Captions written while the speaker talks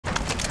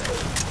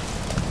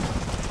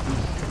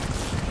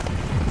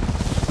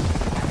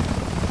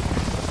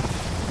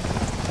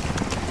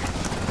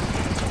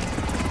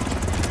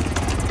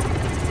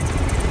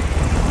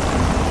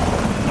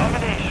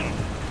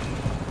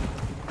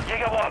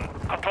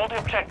the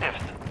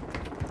objectives.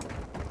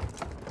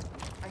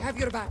 I have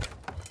your back.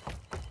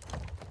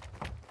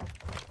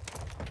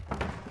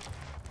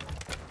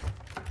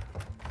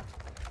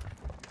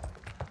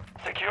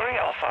 Securing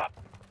Alpha.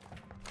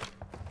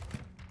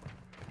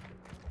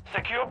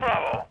 Secure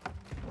Bravo.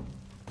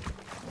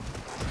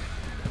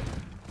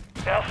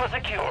 Alpha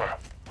secure.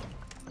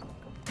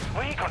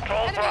 We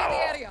control Enemy Bravo. in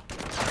the area.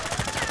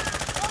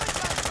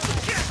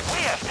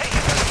 We have taken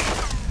the lead.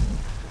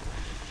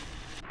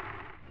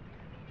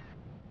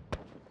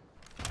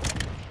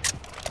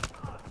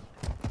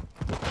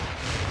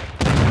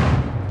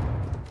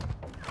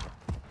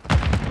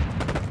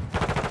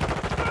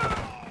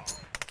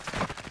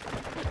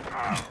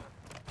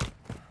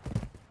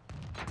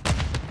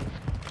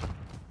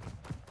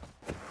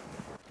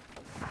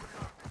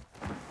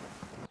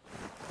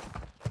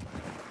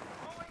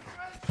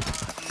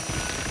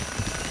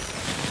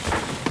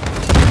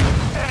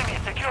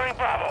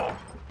 Bravo.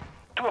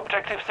 2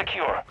 objectives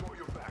secure.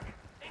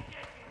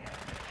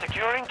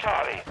 Securing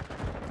Charlie.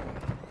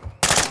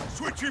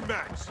 Switching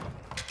max.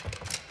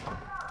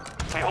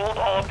 We hold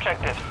all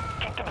objectives.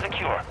 Keep them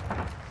secure.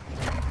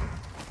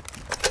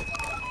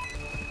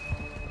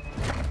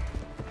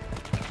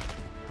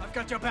 I've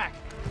got your back.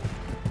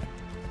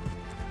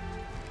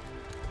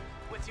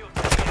 With you.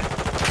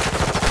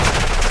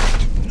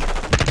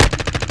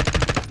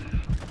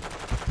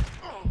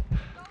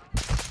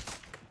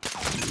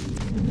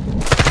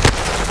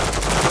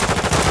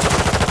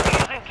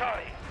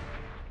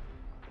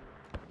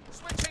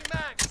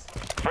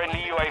 Friendly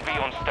UAV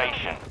on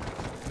station.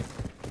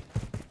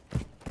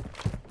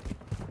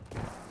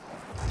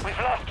 We've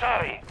lost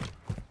Charlie.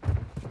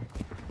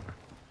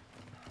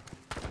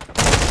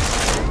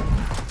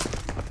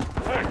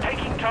 We're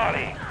taking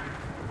Charlie.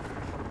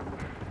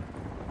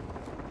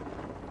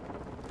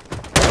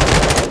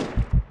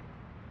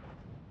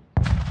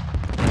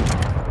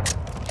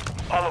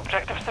 All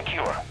objectives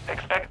secure.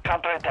 Expect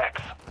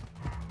counterattacks.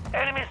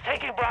 Enemies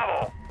taking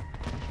Bravo.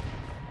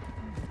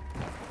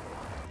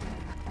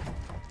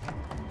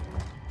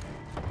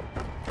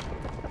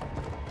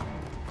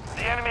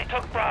 The enemy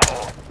took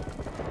Bravo.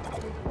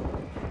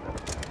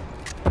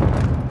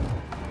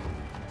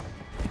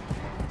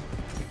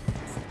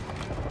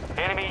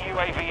 Enemy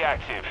UAV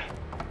active.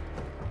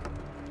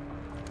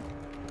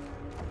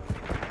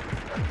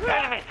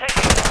 Enemy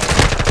taking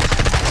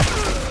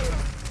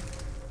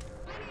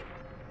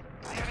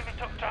The enemy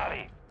took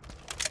Charlie.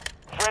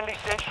 Friendly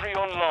sentry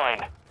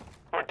online.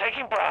 We're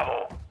taking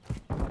Bravo.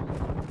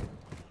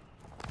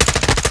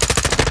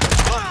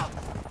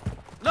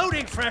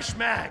 Loading fresh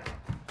mag.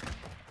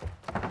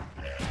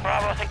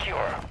 Bravo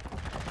secure.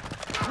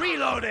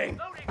 Reloading.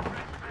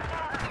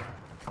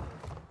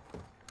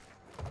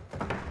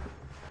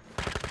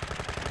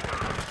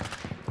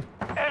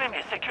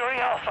 Enemy securing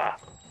Alpha.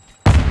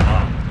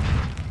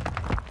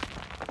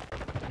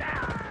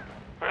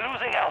 We're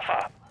losing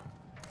Alpha.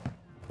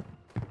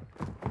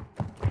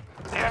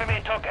 The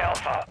enemy took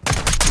Alpha.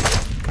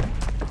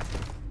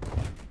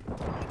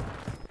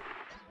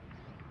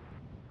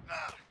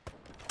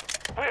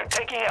 We're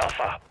taking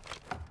Alpha.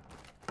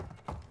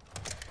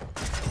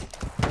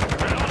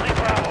 We're losing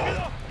Bravo.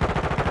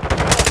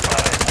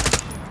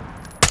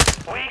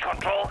 We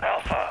control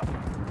Alpha.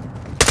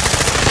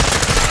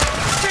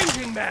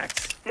 Changing max.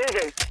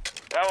 Moving.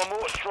 Our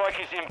mortar strike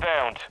is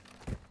inbound.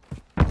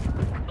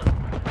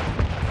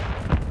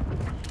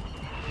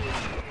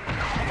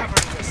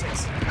 Covering the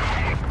 6.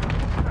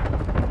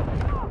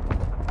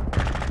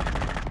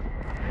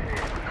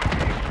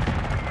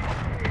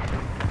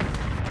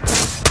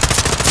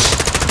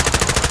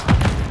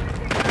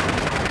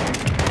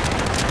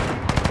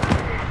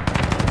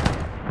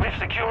 We've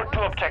secured 2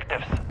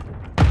 objectives.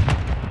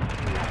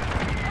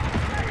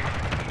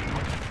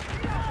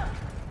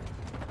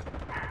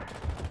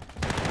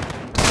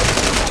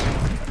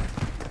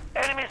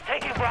 Enemies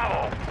taking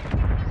Bravo.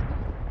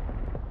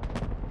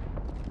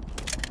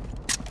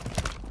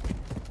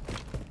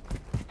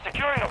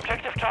 Securing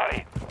objective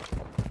Charlie.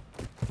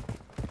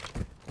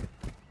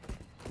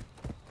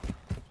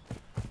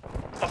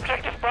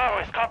 Objective Bravo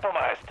is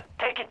compromised.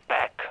 Take it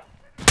back.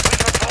 We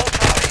control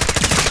Charlie.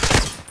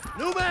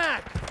 New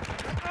mag.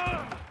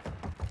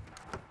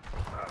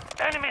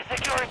 Enemy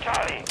securing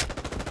Charlie.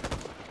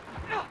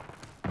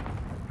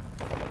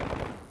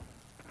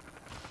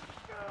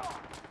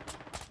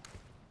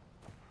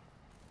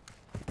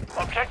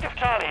 Objective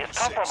Charlie is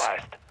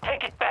compromised.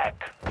 Take it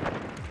back.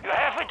 You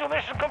halfway to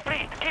mission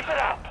complete. Keep it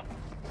up.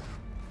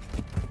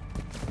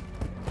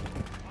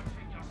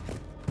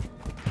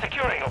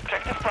 Securing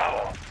objective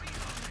Bravo.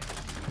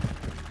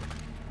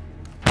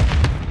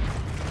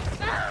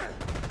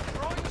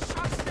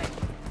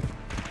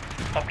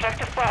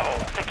 Objective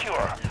Bravo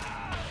secure.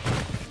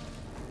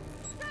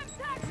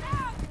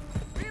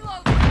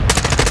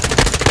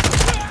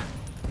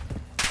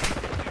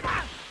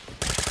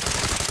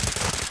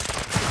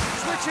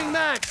 Switching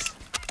max.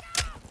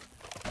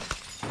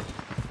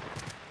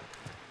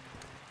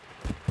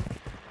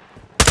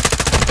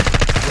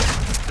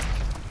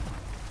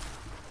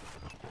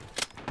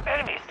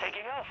 Enemies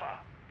taking Alpha.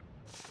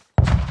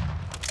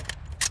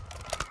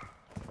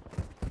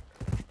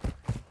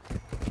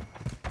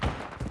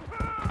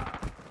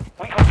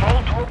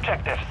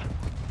 objectives.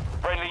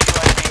 Friendly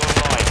UAV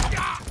online.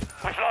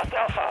 We've lost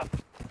Alpha.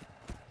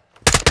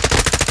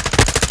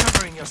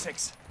 Covering your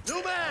 6.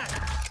 New mag!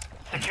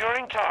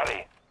 Securing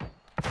Charlie.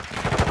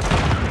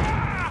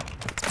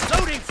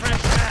 Loading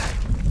fresh mag!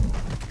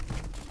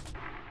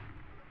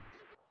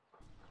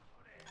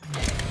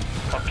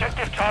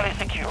 Objective Charlie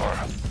secure.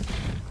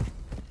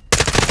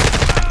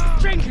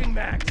 Changing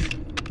mags!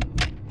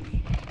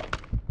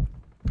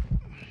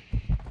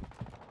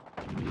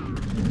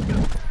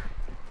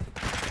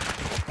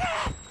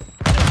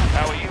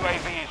 Our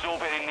UAV is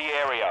orbiting the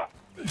area.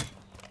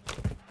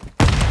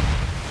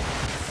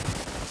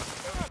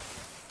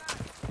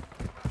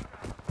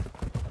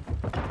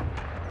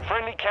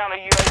 Friendly counter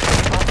UAV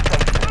on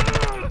station.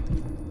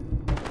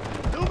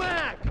 New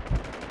mag!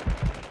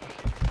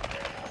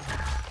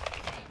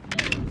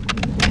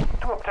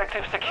 Two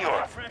objectives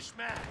secure. Fresh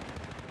mag!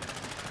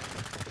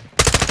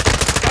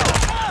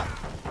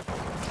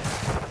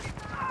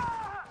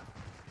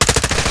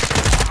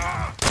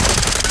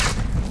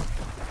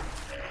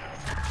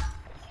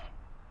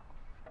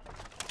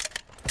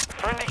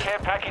 Friendly care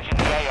package in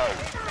the AO.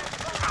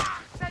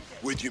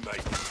 With you,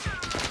 mate.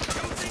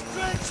 Using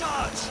grid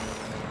charge!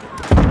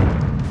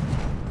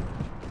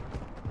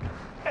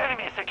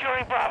 Enemy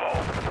securing Bravo.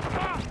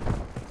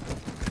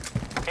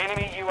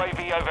 Enemy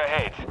UAV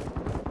overhead.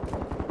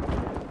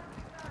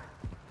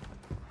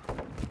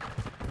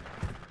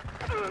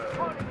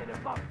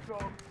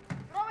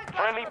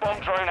 Friendly bomb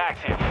drone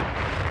active.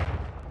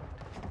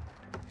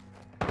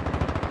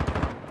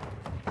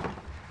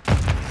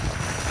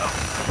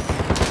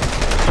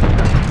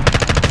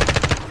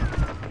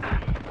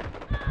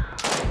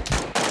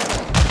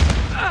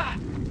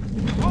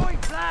 Throwing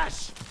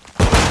flash!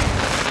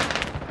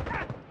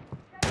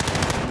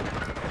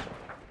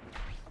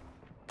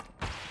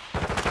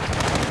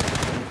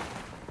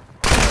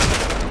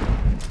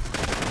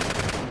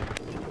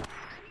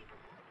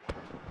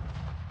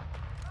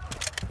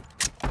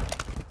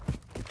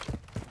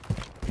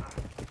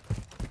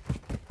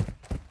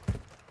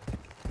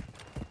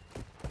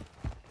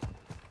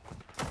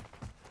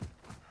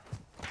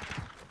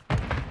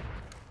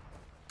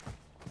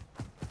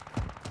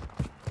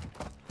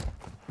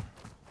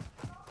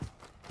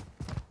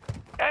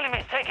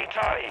 Enemies taking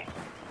Charlie.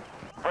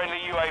 Friendly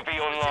UAV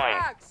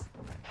online.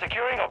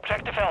 Securing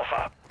objective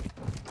Alpha.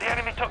 The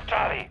enemy took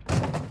Charlie.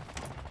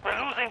 We're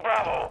losing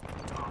Bravo.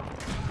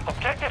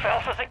 Objective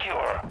Alpha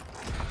secure.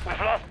 We've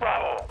lost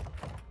Bravo.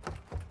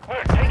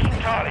 We're taking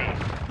Charlie.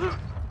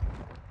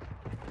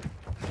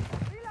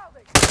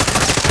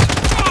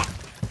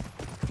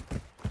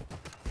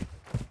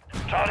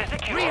 Charlie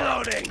secure.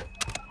 Reloading!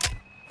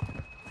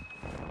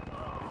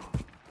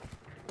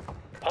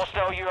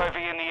 Hostile UAV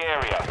in the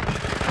area.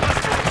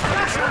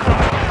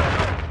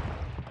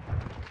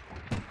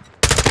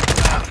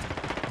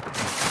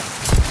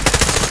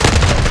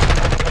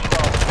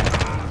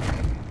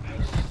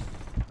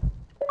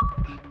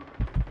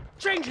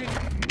 Changing!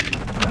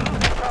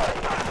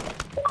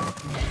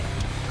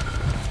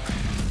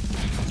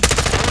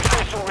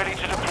 Missile ready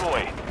to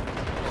deploy.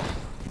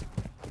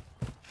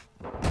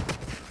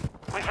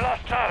 We've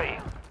lost Charlie.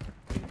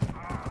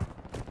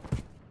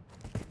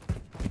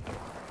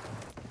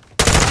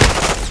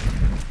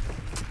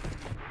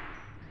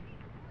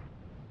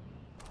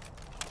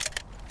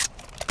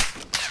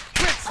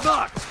 Grid's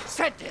marked!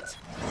 Send it!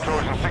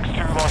 Trojan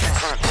 6-2 launching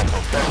cruise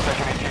missile.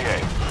 10-second ETA.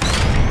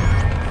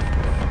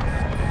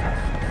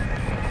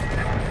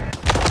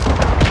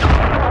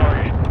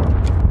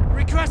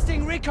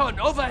 Requesting recon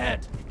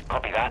overhead!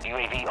 Copy that.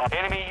 UAV on.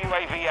 Enemy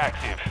UAV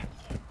active.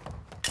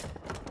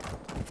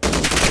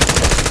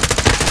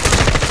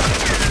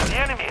 The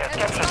enemy has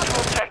captured two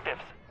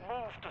objectives.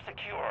 Move to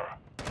secure.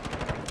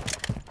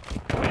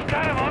 We've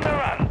got him on the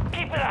run.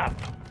 Keep it up.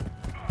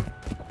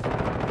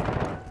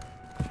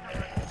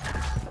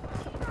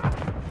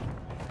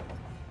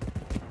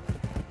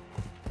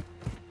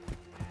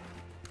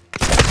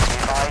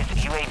 Advised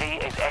UAV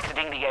is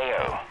exiting the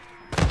AO.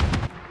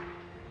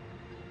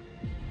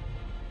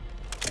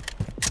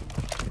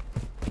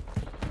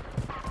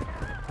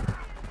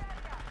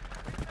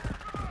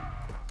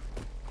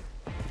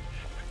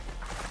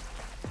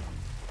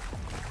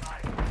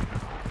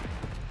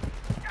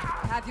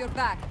 Have your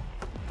back.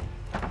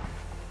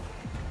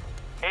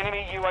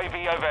 Enemy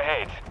UAV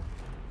overhead.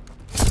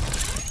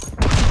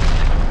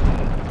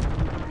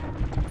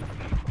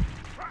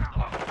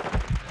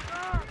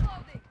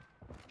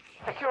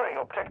 Securing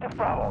objective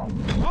Bravo.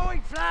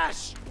 Throwing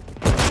flash!